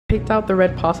Picked out the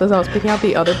red pastas. I was picking out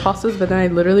the other pastas, but then I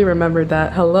literally remembered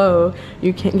that, hello,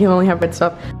 you only have red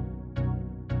stuff.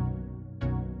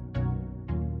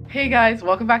 Hey guys,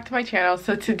 welcome back to my channel.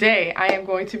 So today I am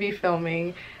going to be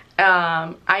filming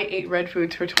I ate red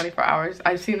foods for 24 hours.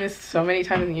 I've seen this so many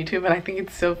times on YouTube and I think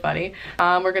it's so funny.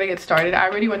 We're gonna get started. I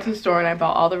already went to the store and I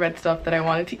bought all the red stuff that I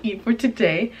wanted to eat for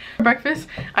today. For breakfast,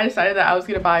 I decided that I was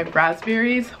gonna buy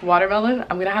raspberries, watermelon.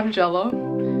 I'm gonna have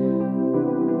Jello.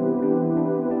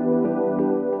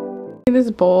 In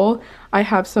this bowl, I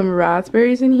have some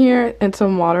raspberries in here and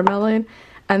some watermelon.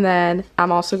 And then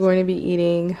I'm also going to be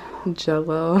eating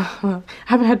Jello. I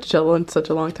haven't had Jello in such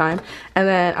a long time. And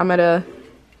then I'm gonna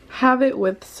have it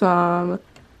with some,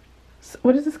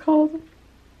 what is this called?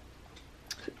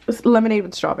 It's lemonade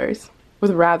with strawberries,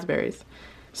 with raspberries.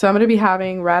 So I'm gonna be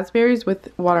having raspberries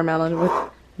with watermelon with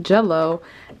Jello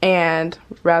and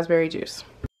raspberry juice.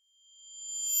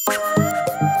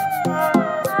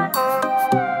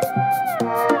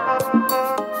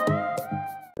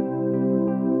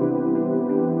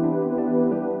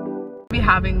 Be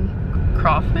having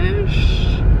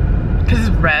crawfish because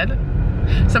it's red.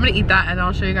 So I'm gonna eat that and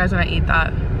I'll show you guys when I eat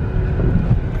that.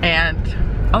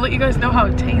 And I'll let you guys know how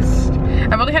it tastes.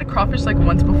 I've only had crawfish like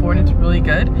once before and it's really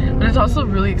good, but it's also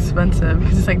really expensive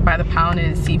because it's like by the pound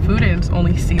and it's seafood and it's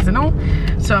only seasonal.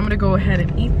 So I'm gonna go ahead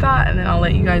and eat that and then I'll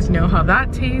let you guys know how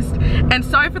that tastes. And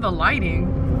sorry for the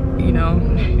lighting. You know,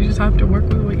 you just have to work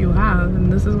with what you have,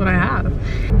 and this is what I have.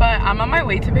 But I'm on my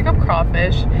way to pick up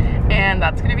crawfish, and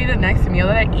that's gonna be the next meal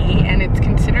that I eat, and it's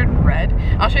considered red.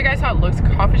 I'll show you guys how it looks.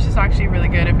 Crawfish is actually really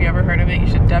good. If you ever heard of it, you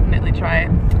should definitely try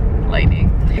it. Lightning.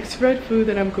 Next red food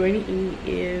that I'm going to eat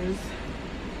is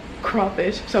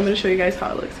crawfish, so I'm gonna show you guys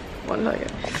how it looks. One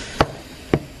second.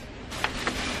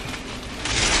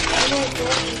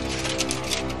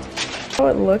 How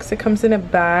it looks, it comes in a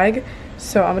bag.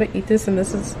 So I'm gonna eat this, and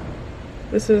this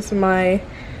is my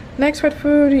next red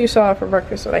food. You saw it for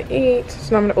breakfast what I ate.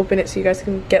 So now I'm gonna open it so you guys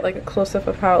can get like a close-up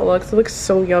of how it looks. It looks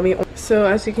so yummy. So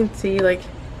as you can see, like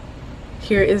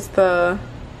here is the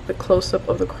close-up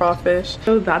of the crawfish.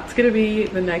 So that's gonna be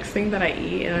the next thing that I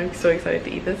eat, and I'm so excited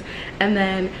to eat this. And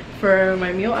then for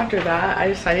my meal after that, I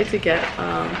decided to get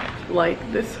like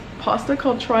this pasta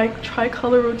called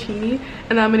tricolor rotini,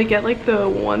 and I'm gonna get like the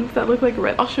ones that look like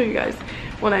red. I'll show you guys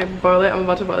when I boil it. I'm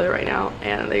about to boil it right now,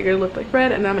 and they're gonna look like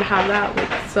red, and then I'm gonna have that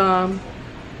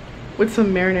with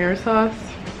some marinara sauce.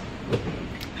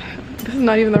 This is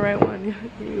not even the right one.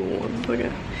 One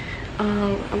second.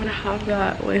 I'm gonna have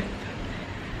that with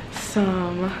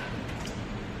some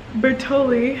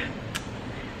Bertolli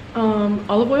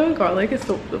olive oil and garlic is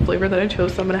the flavor that I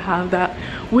chose. So I'm gonna have that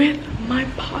with my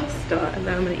pasta, and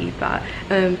then I'm gonna eat that,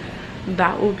 and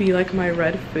that will be like my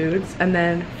red foods. And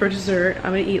then for dessert,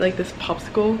 I'm gonna eat like this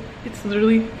popsicle. It's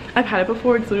literally, I've had it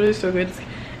before, it's literally so good.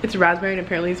 It's raspberry, and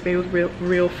apparently it's made with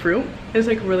real fruit. It's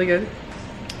like really good.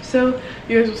 So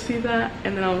you guys will see that,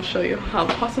 and then I'll show you how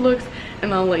the pasta looks,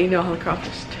 and I'll let you know how the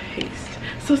crawfish tastes.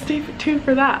 So stay tuned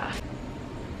for that.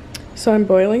 So I'm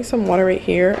boiling some water right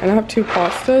here, and I have two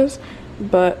pastas,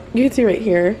 but you can see right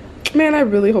here, man, I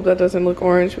really hope that doesn't look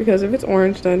orange, because if it's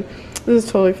orange, then this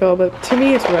is totally fail. But to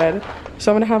me it's red,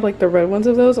 so I'm gonna have like the red ones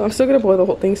of those. I'm still gonna boil the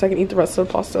whole thing so I can eat the rest of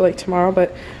the pasta like tomorrow,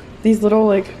 but these little,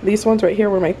 like these ones right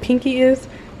here where my pinky is,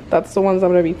 that's the ones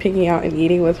I'm gonna be picking out and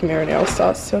eating with marinara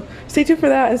sauce. So stay tuned for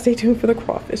that, and stay tuned for the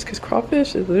crawfish, because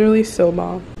crawfish is literally so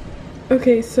bomb.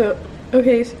 Okay, so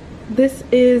this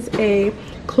is a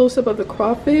close-up of the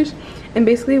crawfish, and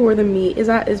basically where the meat is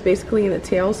at is basically in the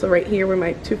tail, so right here where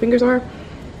my two fingers are.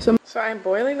 So I'm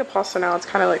boiling the pasta now. It's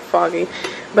kind of like foggy,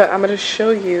 but I'm gonna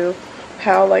show you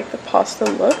how like the pasta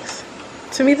looks.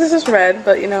 To me this is red,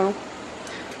 but you know,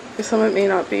 for some it may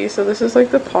not be. So this is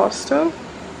like the pasta,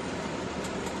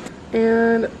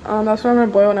 and that's what I'm gonna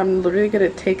boil, and I'm literally gonna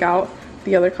take out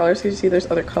the other colors, because you see there's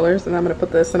other colors, and I'm gonna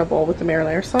put this in a bowl with the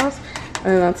marinara sauce,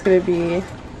 and that's gonna be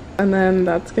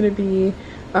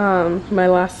my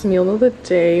last meal of the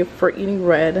day for eating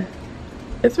red.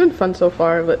 It's been fun so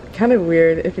far, but kind of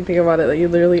weird if you think about it, that you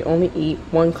literally only eat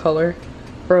one color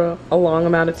for a long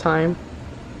amount of time.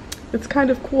 It's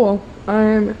kind of cool.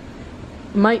 I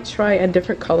might try a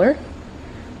different color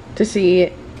to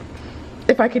see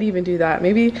if I could even do that.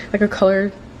 Maybe like a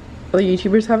color the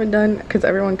YouTubers haven't done, because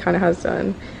everyone kind of has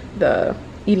done the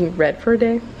eating red for a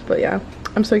day. But yeah,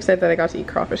 I'm so excited that I got to eat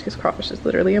crawfish, because crawfish is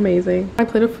literally amazing. My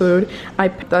plate of food,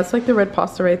 that's like the red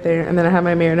pasta right there, and then I have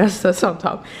my marinara sauce on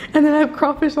top, and then I have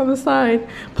crawfish on the side.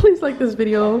 Please like this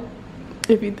video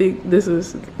if you think this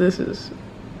is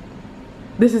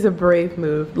this is a brave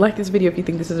move. Like this video if you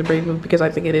think this is a brave move, because I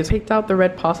think it is. Picked out the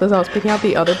red pastas. I was picking out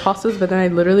the other pastas, but then I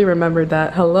literally remembered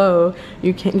that, hello,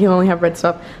 you only have red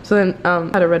stuff. So then I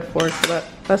had a red fork, so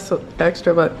that's so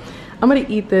extra. But I'm gonna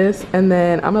eat this and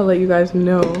then I'm gonna let you guys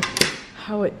know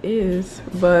how it is.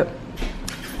 But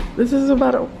this is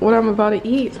about what I'm about to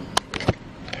eat.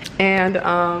 And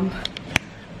I'm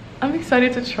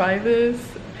excited to try this.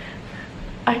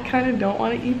 I kind of don't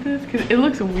want to eat this because it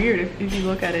looks weird if you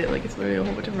look at it. Like, it's literally a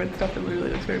whole bunch of red stuff. It literally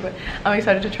looks weird, but I'm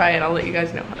excited to try it. I'll let you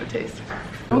guys know how it tastes.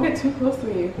 Don't get too close to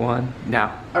me. One,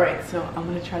 now. All right, so I'm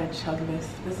gonna try to chug this.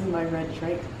 This is my red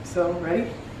drink. So ready?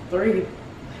 3,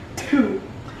 2,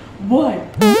 1.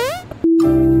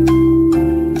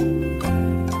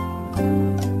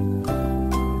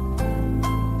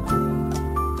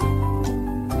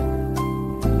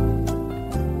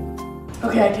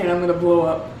 Okay, I can't. I'm gonna blow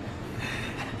up.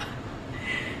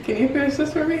 Can you finish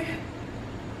this for me?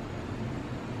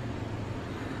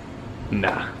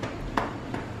 Nah.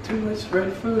 Too much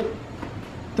red food.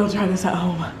 Don't try this at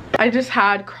home. I just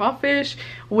had crawfish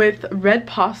with red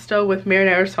pasta with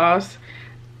marinara sauce.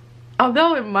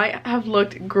 Although it might have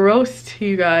looked gross to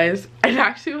you guys, it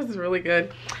actually was really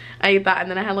good. I ate that, and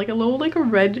then I had like a little a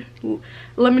red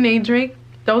lemonade drink.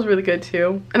 That was really good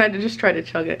too. And I just tried to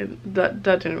chug it, and that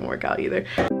didn't work out either.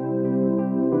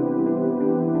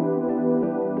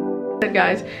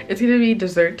 Guys, it's gonna be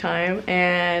dessert time,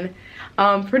 and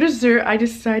for dessert I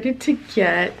decided to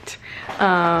get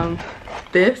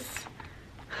this.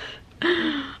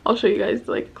 I'll show you guys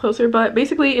like closer, but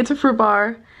basically it's a fruit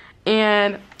bar,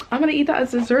 and I'm gonna eat that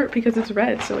as dessert because it's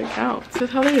red, so it counts. This is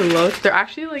how they look. They're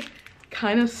actually like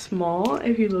kind of small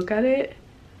if you look at it.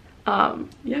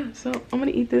 Yeah, so I'm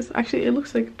gonna eat this. Actually, it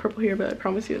looks like purple here, but I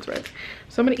promise you it's red.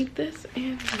 So I'm gonna eat this,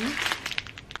 and yeah.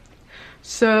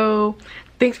 So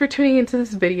thanks for tuning into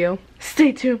this video.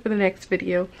 Stay tuned for the next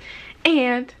video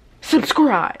and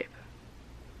subscribe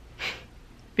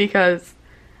because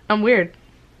I'm weird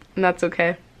and that's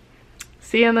okay.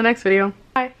 See you in the next video.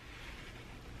 Bye.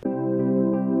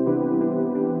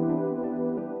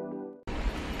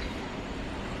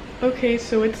 Okay,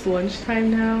 so it's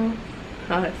lunchtime now.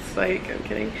 It's like, I'm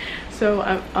kidding. So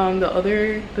I'm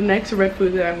the next red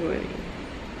food that I'm going to eat.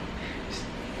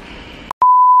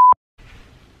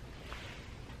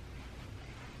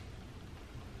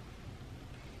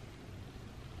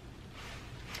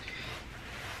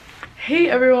 Hey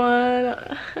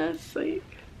everyone. Psych.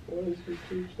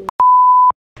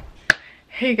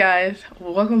 Hey guys,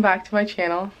 welcome back to my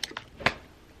channel.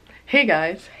 Hey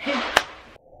guys. Hey.